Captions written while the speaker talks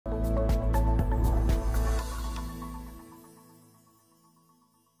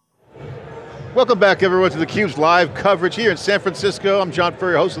Welcome back everyone to theCUBE's live coverage here in San Francisco. I'm John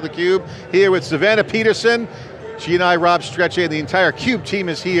Furrier, host of theCUBE, here with Savannah Peterson. She and I, Rob Strechay, and the entire CUBE team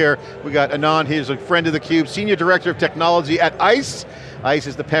is here. We got Anand, he's a friend of theCUBE, Senior Director of Technology at ICE. ICE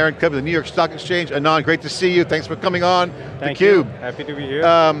is the parent company of the New York Stock Exchange. Anand, great to see you. Thanks for coming on Thank theCUBE. you. Happy to be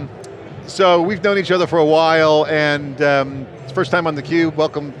here. So we've known each other for a while, and it's first time on theCUBE.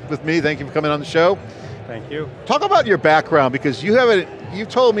 Welcome with me, thank you for coming on the show. Thank you. Talk about your background, because you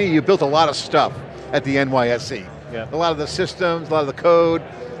told me you built a lot of stuff at the NYSE. Yeah. A lot of the systems, a lot of the code,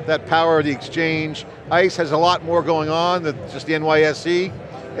 that power the exchange. ICE has a lot more going on than just the NYSE.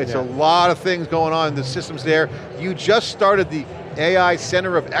 It's a lot of things going on in the systems there. You just started the AI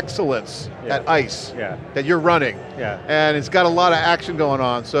Center of Excellence at ICE that you're running. And it's got a lot of action going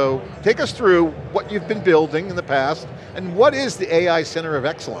on. So take us through what you've been building in the past, and what is the AI Center of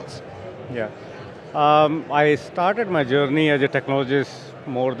Excellence? I started my journey as a technologist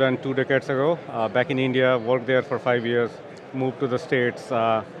more than 2 decades ago. Back in India, worked there for 5 years, moved to the States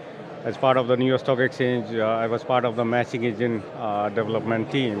as part of the New York Stock Exchange. I was part of the matching engine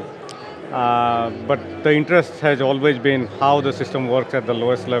development team. But the interest has always been how the system works at the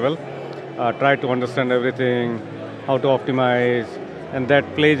lowest level. Try to understand everything, how to optimize, and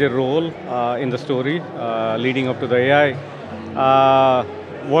that plays a role in the story leading up to the AI.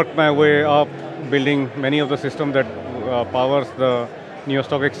 Worked my way up, building many of the systems that powers the New York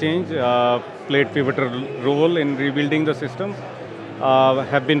Stock Exchange, played pivotal role in rebuilding the system.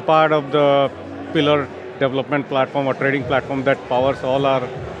 Have been part of the pillar development platform or trading platform that powers all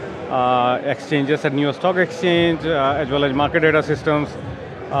our exchanges at New York Stock Exchange, as well as market data systems.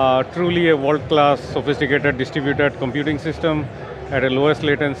 Truly a world-class, sophisticated, distributed computing system at a lowest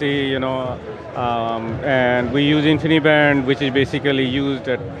latency, and we use InfiniBand, which is basically used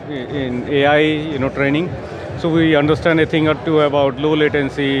in AI, training. So we understand a thing or two about low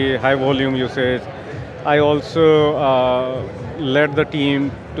latency, high volume usage. I also led the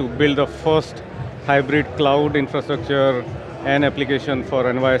team to build the first hybrid cloud infrastructure and application for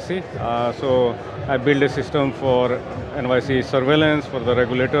NYSE. So I built a system for NYSE surveillance for the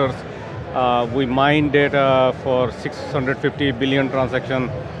regulators. We mine data for 650 billion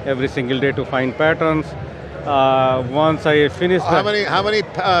transactions every single day to find patterns. Once I finished How many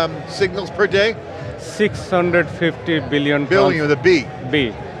signals per day? 650 billion. Billion with a B.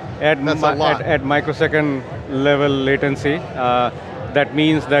 B. That's a lot. At microsecond level latency. That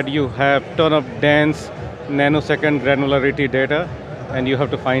means that you have ton of dense nanosecond granularity data, and you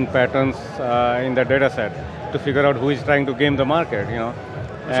have to find patterns in the data set to figure out who is trying to game the market.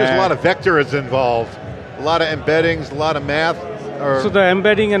 There's a lot of vectors involved, a lot of embeddings, a lot of math. So the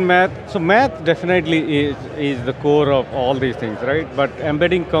embedding and math, so math definitely is the core of all these things, right? But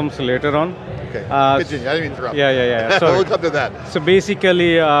embedding comes later on. Okay, continue, I didn't interrupt. Yeah. So we'll come to that. So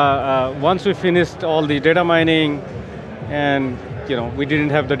basically, once we finished all the data mining, and we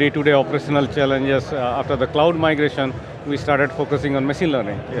didn't have the day-to-day operational challenges after the cloud migration, we started focusing on machine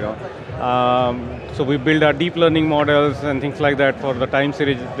learning. So we built our deep learning models and things like that for the time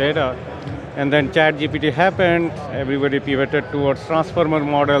series data. And then ChatGPT happened, everybody pivoted towards transformer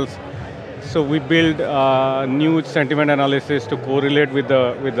models. So we built new sentiment analysis to correlate with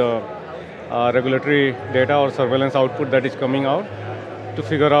the regulatory data or surveillance output that is coming out to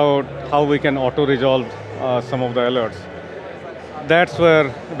figure out how we can auto-resolve some of the alerts. That's where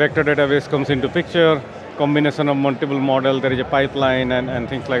vector database comes into picture, combination of multiple models, there is a pipeline and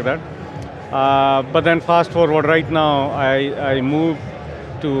things like that. But then fast forward right now, I moved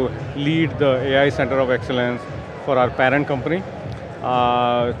to lead the AI Center of Excellence for our parent company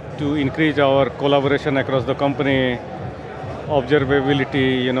to increase our collaboration across the company,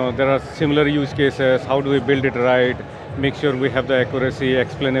 observability, there are similar use cases, how do we build it right, make sure we have the accuracy,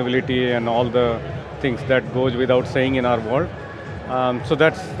 explainability, and all the things that goes without saying in our world. So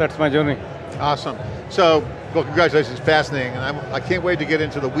that's my journey. Awesome. So, well, congratulations, fascinating, and I can't wait to get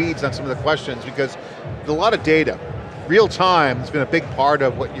into the weeds on some of the questions, because there's a lot of data. Real time has been a big part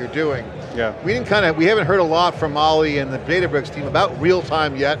of what you're doing. Yeah. We haven't heard a lot from Molly and the Databricks team about real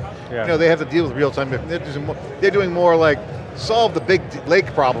time yet. Yeah. They have to deal with real time. They're doing more like solve the big lake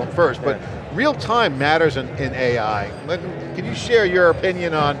problem first, but real time matters in AI. Can you share your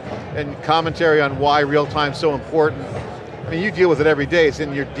opinion on and commentary on why real time is so important? I mean, you deal with it every day, it's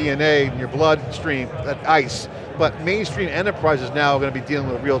in your DNA, in your bloodstream, at ICE, but mainstream enterprises now are going to be dealing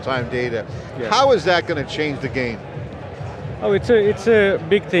with real-time data. How is that going to change the game? Oh, it's a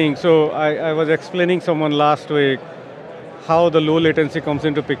big thing. So I was explaining someone last week how the low latency comes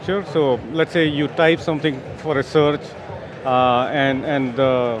into picture. So let's say you type something for a search, and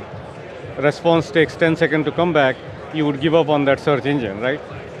the response takes 10 seconds to come back, you would give up on that search engine, right?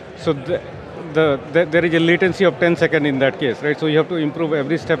 So there is a latency of 10 seconds in that case, right? So you have to improve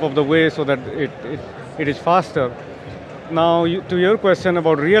every step of the way so that it is faster. Now, to your question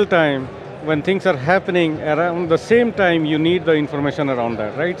about real time, when things are happening around the same time, you need the information around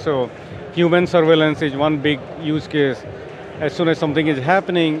that, right? So human surveillance is one big use case. As soon as something is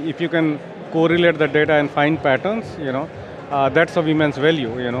happening, if you can correlate the data and find patterns, that's of immense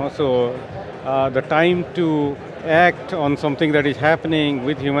value, So the time to act on something that is happening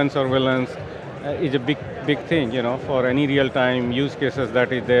with human surveillance is a big thing, for any real-time use cases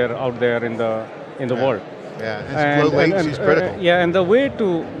that is there out there in the world. Yeah, and low latency is critical. Yeah, and the way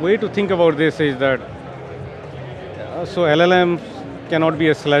to think about this is that so LLMs cannot be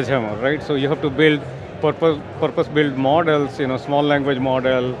a sledgehammer, right? So you have to build purpose-built models, small language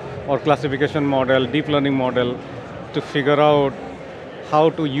model or classification model, deep learning model, to figure out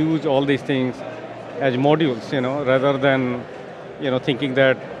how to use all these things as modules, rather than, thinking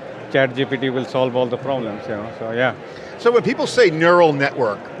that ChatGPT will solve all the problems, So yeah. So when people say neural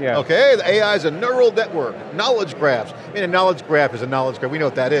network, yeah. Okay, the AI is a neural network, knowledge graphs. I mean, a knowledge graph is a knowledge graph, we know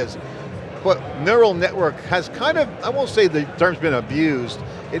what that is. But neural network has kind of, I won't say the term's been abused,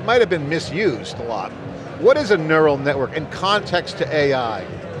 it might have been misused a lot. What is a neural network in context to AI?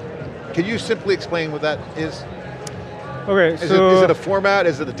 Can you simply explain what that is? Okay, is it a format?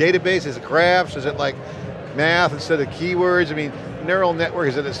 Is it a database? Is it graphs? Is it like math instead of keywords? I mean, neural network,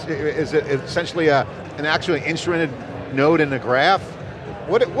 is it essentially an actually instrumented node in a graph?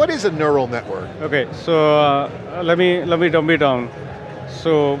 What is a neural network? Okay, so let me dumb it down.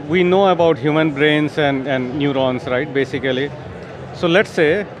 So we know about human brains and neurons, right, basically. So let's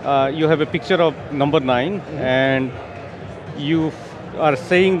say you have a picture of number 9, and you are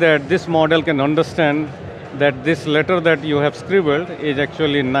saying that this model can understand that this letter that you have scribbled is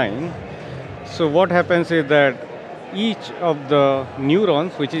actually 9. So what happens is that each of the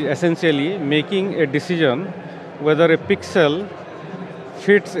neurons, which is essentially making a decision whether a pixel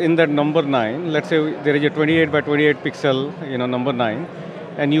fits in that number 9, let's say there is a 28 by 28 pixel, number 9,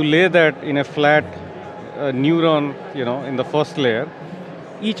 and you lay that in a flat neuron, in the first layer,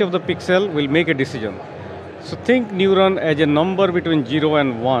 each of the pixel will make a decision. So think neuron as a number between 0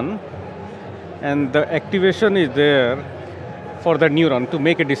 and 1, and the activation is there for that neuron to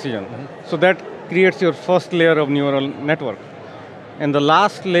make a decision. So that creates your first layer of neural network. And the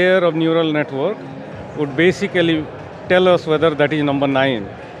last layer of neural network would basically tell us whether that is number 9.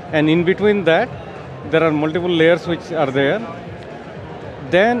 And in between that, there are multiple layers which are there.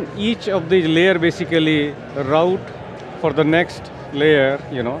 Then each of these layers basically route for the next layer,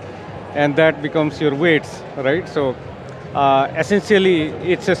 and that becomes your weights, right? So essentially,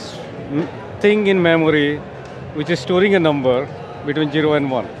 it's a thing in memory which is storing a number between 0 and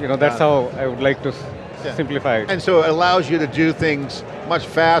 1. That's how I would like to simplify it. And so it allows you to do things much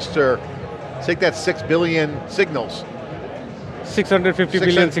faster. Take that 6 billion signals. 650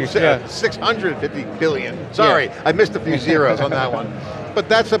 billion signals, yeah. 650 billion. Sorry, I missed a few zeros on that one. But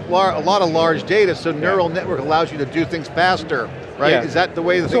that's a lot of large data, so neural network allows you to do things faster, right? Yeah. Is that the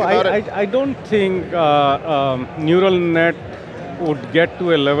way to think about it? I don't think neural net would get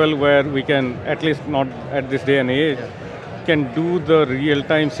to a level where we can, at least not at this day and age, can do the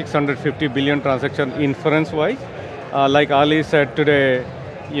real-time 650 billion transaction inference-wise. Like Ali said today,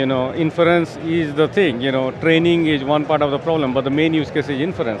 inference is the thing. Training is one part of the problem, but the main use case is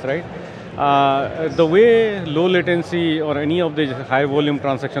inference, right? The way low latency or any of these high volume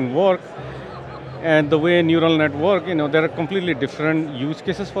transaction work, and the way neural net work, there are completely different use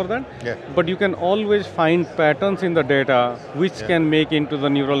cases for that. Yeah. But you can always find patterns in the data which can make into the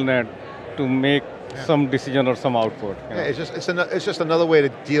neural net to make some decision or some output. Yeah, it's just another way to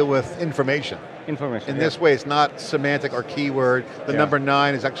deal with information. In this way, it's not semantic or keyword. The number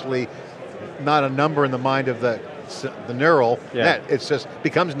 9 is actually not a number in the mind of the neural net. It's just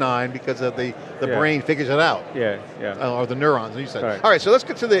becomes 9 because of the brain figures it out. Or the neurons, you said. Right. All right, so let's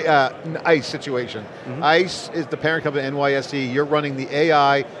get to the ICE situation. ICE is the parent company of NYSE. You're running the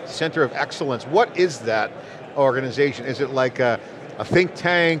AI Center of Excellence. What is that organization? Is it like a think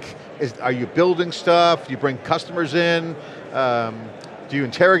tank? Are you building stuff? Do you bring customers in? Do you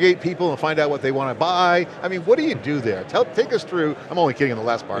interrogate people and find out what they want to buy? I mean, what do you do there? Take us through, I'm only kidding on the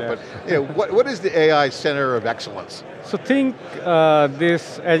last part, but what is the AI Center of Excellence? So think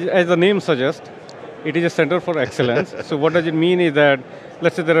this, as the name suggests, it is a center for excellence. So what does it mean is that,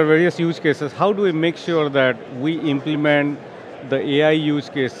 let's say there are various use cases, how do we make sure that we implement the AI use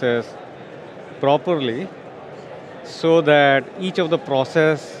cases properly so that each of the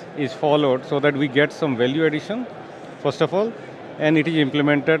process is followed so that we get some value addition, first of all, and it is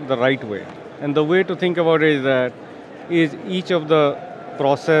implemented the right way. And the way to think about it is that each of the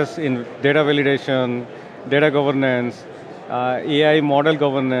process in data validation, data governance, AI model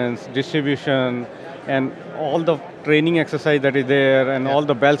governance, distribution, and all the training exercise that is there, and all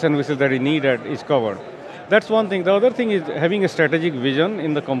the bells and whistles that is needed is covered. That's one thing. The other thing is having a strategic vision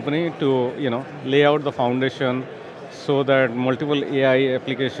in the company to lay out the foundation so that multiple AI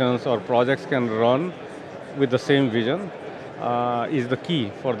applications or projects can run with the same vision is the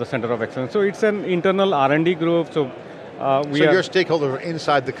key for the Center of Excellence. So it's an internal R&D group. So your stakeholders are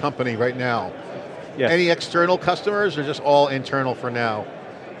inside the company right now. Yes. Any external customers or just all internal for now?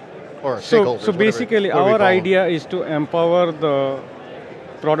 Or stakeholders, so basically our idea is to empower the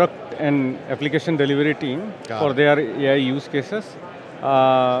product and application delivery team for their AI use cases.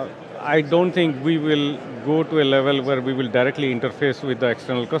 I don't think we will go to a level where we will directly interface with the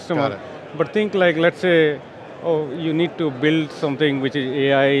external customer. But think like, let's say, you need to build something which is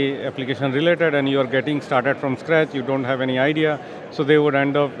AI application related and you're getting started from scratch, you don't have any idea, so they would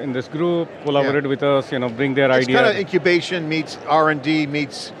end up in this group, collaborate with us, bring their idea. It's kind of incubation meets R&D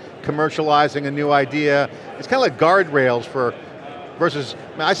meets commercializing a new idea. It's kind of like guardrails versus,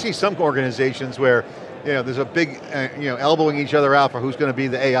 I see some organizations where there's a big, elbowing each other out for who's going to be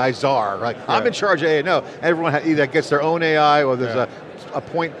the AI czar. Like, I'm in charge of AI. No, everyone either gets their own AI or there's a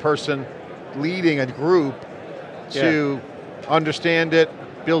point person leading a group to understand it,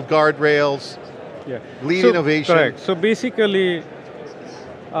 build guardrails, lead innovation. Correct. So basically,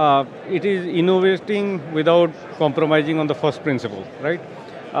 it is innovating without compromising on the first principle, right?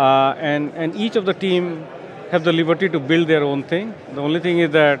 And each of the team have the liberty to build their own thing. The only thing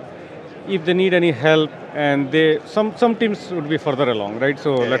is that if they need any help, and some teams would be further along, right?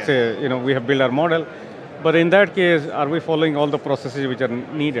 So let's say we have built our model, but in that case, are we following all the processes which are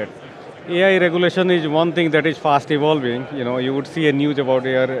needed? AI regulation is one thing that is fast evolving. You would see a news about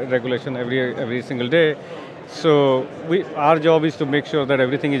AI regulation every single day. So our job is to make sure that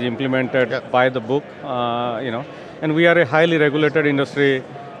everything is implemented by the book, and we are a highly regulated industry.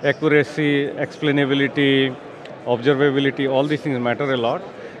 Accuracy, explainability, observability, all these things matter a lot.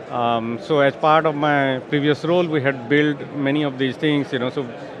 So as part of my previous role, we had built many of these things, so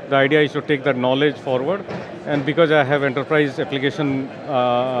the idea is to take that knowledge forward. And because I have enterprise application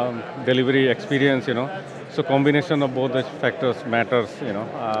delivery experience, so combination of both those factors matters,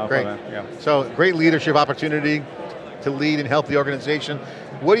 Great. So great leadership opportunity to lead and help the organization.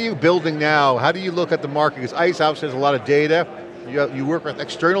 What are you building now? How do you look at the market? Because ICE obviously has a lot of data. You work with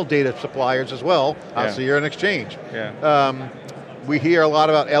external data suppliers as well. Obviously you're an exchange. We hear a lot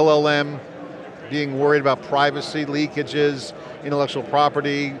about LLM being worried about privacy leakages, intellectual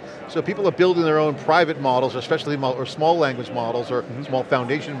property. So people are building their own private models, especially or small language models or small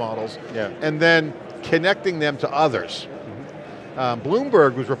foundation models, and then connecting them to others.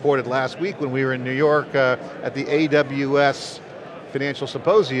 Bloomberg was reported last week when we were in New York at the AWS Financial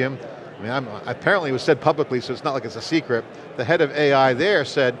Symposium. Apparently it was said publicly, so it's not like it's a secret. The head of AI there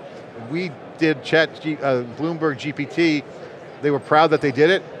said, we did Bloomberg GPT, they were proud that they did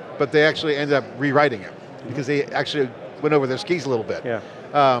it, but they actually ended up rewriting it because they actually went over their skis a little bit.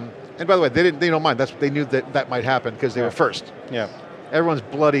 And by the way, they don't mind. They knew that might happen because they were first. Everyone's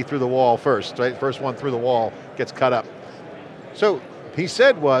bloody through the wall first, right? First one through the wall gets cut up. So he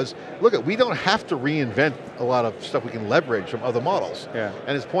said was, look, we don't have to reinvent a lot of stuff we can leverage from other models. And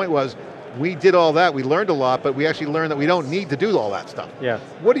his point was, we did all that, we learned a lot, but we actually learned that we don't need to do all that stuff.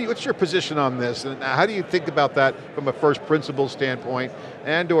 What's your position on this, and how do you think about that from a first principles standpoint,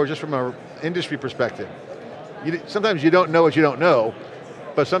 and or just from an industry perspective? Sometimes you don't know what you don't know,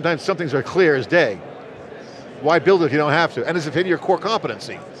 but sometimes some things are clear as day. Why build it if you don't have to? And is it in your core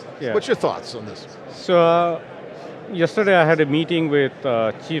competency? What's your thoughts on this? So, yesterday I had a meeting with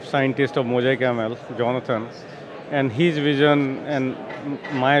Chief Scientist of Mosaic ML, Jonathan, and his vision and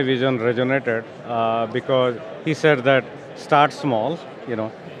my vision resonated because he said that start small,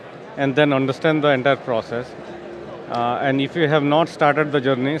 and then understand the entire process. And if you have not started the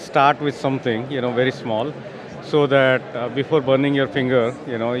journey, start with something, very small, so that before burning your finger,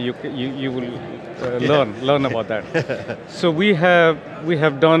 you will learn about that. So we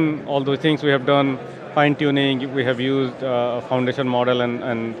have done all those things. We have done fine tuning. We have used a foundation model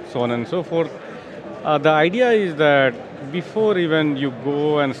and so on and so forth. The idea is that before even you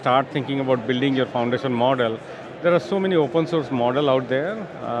go and start thinking about building your foundation model, there are so many open source models out there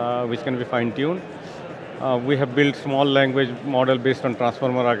which can be fine tuned. We have built small language model based on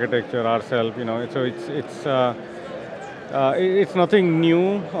transformer architecture ourselves. So it's nothing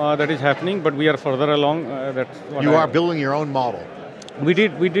new that is happening, but we are further along. That's what you are building your own model. We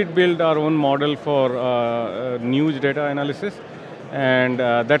did build our own model for news data analysis. And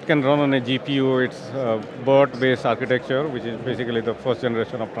that can run on a GPU. It's BERT-based architecture, which is basically the first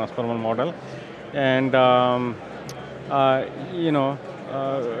generation of transformer model. And you know,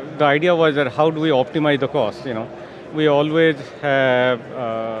 the idea was that how do we optimize the cost? You know, we always have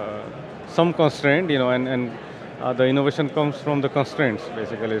some constraint, you know, and the innovation comes from the constraints,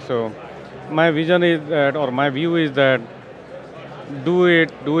 basically. So my vision is that, or my view is that, do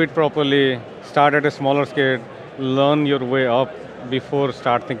it properly, start at a smaller scale, learn your way up before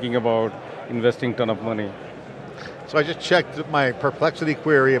start thinking about investing ton of money. So I just checked my perplexity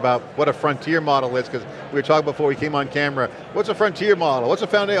query about what a frontier model is, because we were talking before we came on camera. What's a frontier model? What's a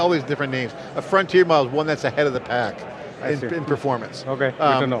foundation? All these different names. A frontier model is one that's ahead of the pack in performance. Okay,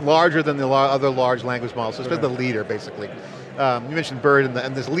 good to know. Larger than the other large language models, so it's the leader, basically. You mentioned BERT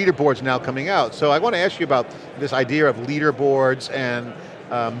and this leaderboard's now coming out. So I want to ask you about this idea of leaderboards and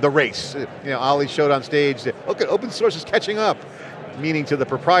the race. You know, Ali showed on stage that, okay, open source is catching up, meaning to the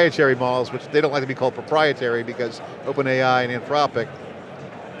proprietary models, which they don't like to be called proprietary because OpenAI and Anthropic,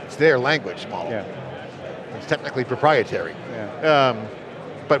 it's their language model. Yeah. It's technically proprietary. Yeah.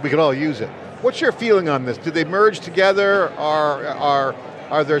 But we can all use it. What's your feeling on this? Do they merge together? Are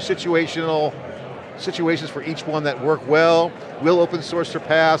there situations for each one that work well? Will open source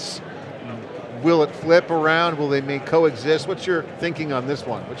surpass? Will it flip around? Will they coexist? What's your thinking on this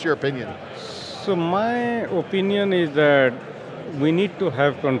one? What's your opinion? So my opinion is that we need to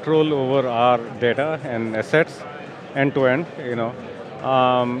have control over our data and assets end to end. You know,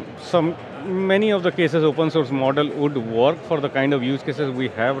 many of the cases open source model would work for the kind of use cases we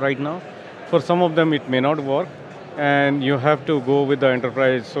have right now. For some of them it may not work, and you have to go with the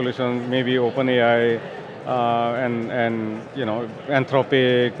enterprise solution, maybe OpenAI and you know,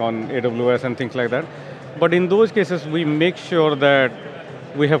 Anthropic on AWS and things like that. But in those cases we make sure that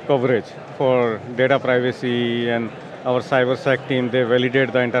we have coverage for data privacy, and our cybersec team, they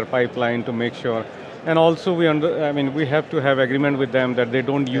validate the entire pipeline to make sure. And also we have to have agreement with them that they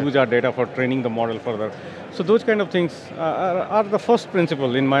don't use our data for training the model further. So those kind of things are the first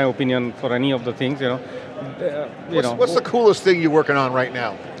principle, in my opinion, for any of the things. You know, what's the coolest thing you're working on right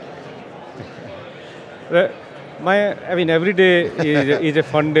now? Every day is a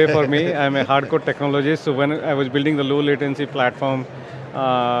fun day for me. I'm a hardcore technologist, so when I was building the low latency platform,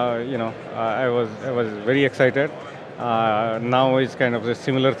 you know, I was very excited. Now it's kind of a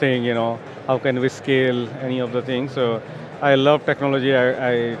similar thing, you know, how can we scale any of the things? So I love technology,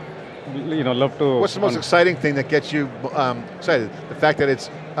 I you know, love to... What's the most exciting thing that gets you excited? The fact that it's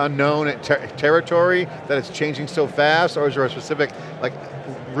unknown territory, that it's changing so fast, or is there a specific like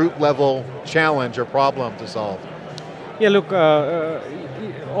root level challenge or problem to solve? Yeah, look,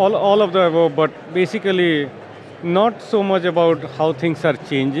 all of the above, but basically not so much about how things are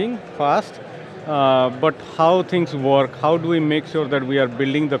changing fast, but how things work. How do we make sure that we are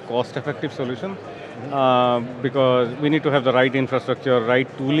building the cost-effective solution? Because we need to have the right infrastructure, right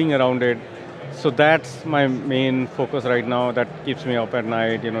tooling around it. So that's my main focus right now. That keeps me up at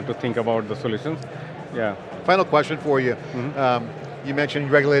night, you know, to think about the solutions. Yeah. Final question for you. You mentioned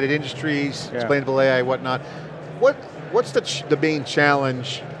regulated industries, explainable AI, whatnot. What's the main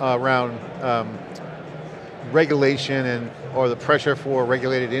challenge around regulation or the pressure for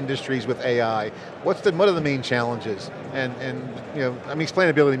regulated industries with AI? What are the main challenges? And you know, I mean,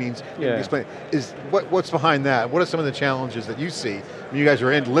 explainability means what's behind that? What are some of the challenges that you see when you guys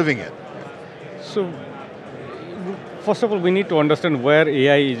are living it? So, first of all, we need to understand where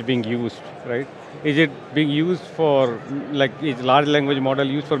AI is being used, right? Is it being used for, like, is large language model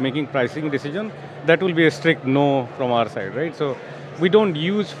used for making pricing decision? That will be a strict no from our side, right? So, we don't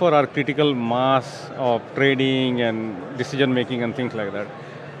use for our critical mass of trading and decision making and things like that.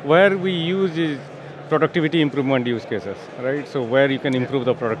 Where we use is productivity improvement use cases, right? So where you can improve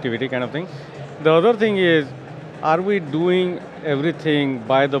the productivity kind of thing. The other thing is, are we doing everything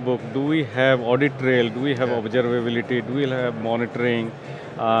by the book? Do we have audit trail? Do we have observability? Do we have monitoring?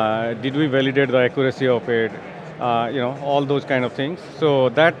 Did we validate the accuracy of it? You know, all those kind of things. So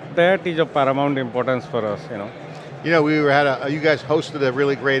that is of paramount importance for us, you know. You know, you guys hosted a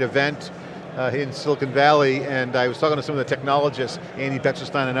really great event in Silicon Valley, and I was talking to some of the technologists, Andy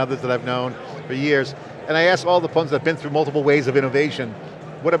Betzerstein and others that I've known for years, and I asked all the ones that have been through multiple waves of innovation,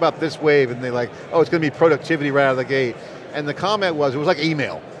 what about this wave? And they're like, oh, it's going to be productivity right out of the gate. And the comment was, it was like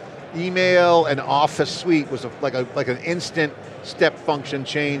email. Email and Office Suite was like an instant step function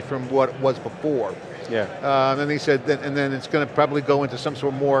change from what was before. Yeah. And he said, and then it's going to probably go into some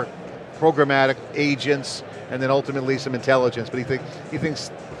sort of more programmatic agents, and then ultimately some intelligence. But he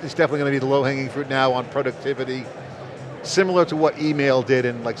thinks it's definitely going to be the low-hanging fruit now on productivity, similar to what email did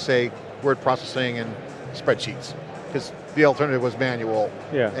in, like, say, word processing and spreadsheets. Because the alternative was manual,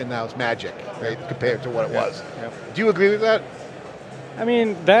 and now it's magic, right, compared to what it was. Do you agree with that? I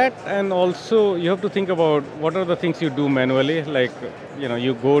mean, that, and also you have to think about what are the things you do manually, like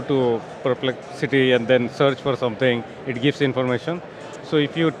you go to Perplexity and then search for something, it gives information. So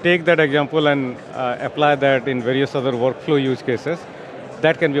if you take that example and apply that in various other workflow use cases,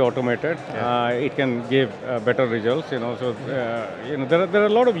 that can be automated. It can give better results. So there are a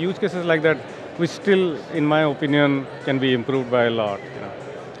lot of use cases like that, which still, in my opinion, can be improved by a lot.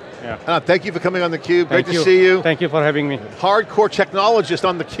 Thank you for coming on theCUBE, great to see you. Thank you for having me. Hardcore technologist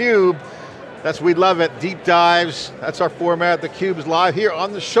on theCUBE. That's we love it, deep dives. That's our format. theCUBE is live here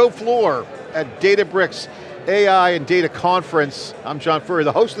on the show floor at Databricks AI and Data Conference. I'm John Furrier,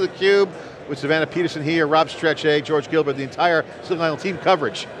 the host of theCUBE, with Savannah Peterson here, Rob Strechay, George Gilbert, the entire SiliconANGLE team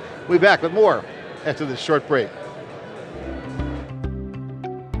coverage. We'll be back with more after this short break.